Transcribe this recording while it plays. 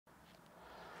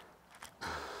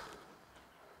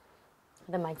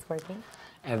The mic's working.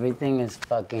 Everything is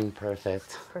fucking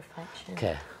perfect. Perfection.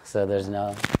 Okay, so there's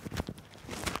no...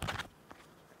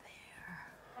 There.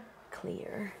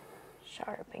 Clear,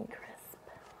 sharp, and crisp.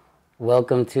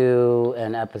 Welcome to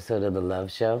an episode of The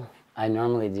Love Show. I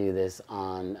normally do this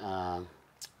on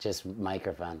just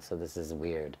microphone, so this is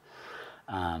weird.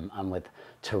 I'm with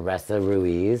Teresa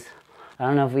Ruiz. I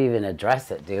don't know if we even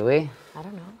address it, do we? I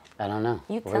don't know. I don't know.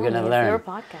 You tell We're gonna me, learn. It's your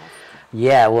podcast.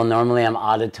 Yeah, well, normally I'm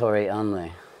auditory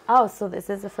only. Oh, so this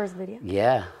is the first video?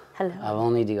 Yeah. Hello. I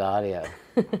only do audio.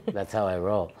 That's how I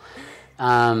roll.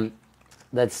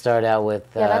 Let's start out with...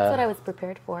 yeah, that's what I was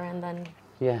prepared for, and then...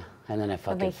 Yeah, and then I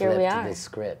fucking here we flipped are. the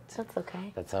script. That's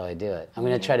okay. That's how I do it. I'm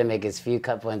going to try to make as few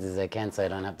cut points as I can so I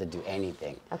don't have to do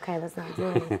anything. Okay, let's not do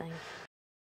anything.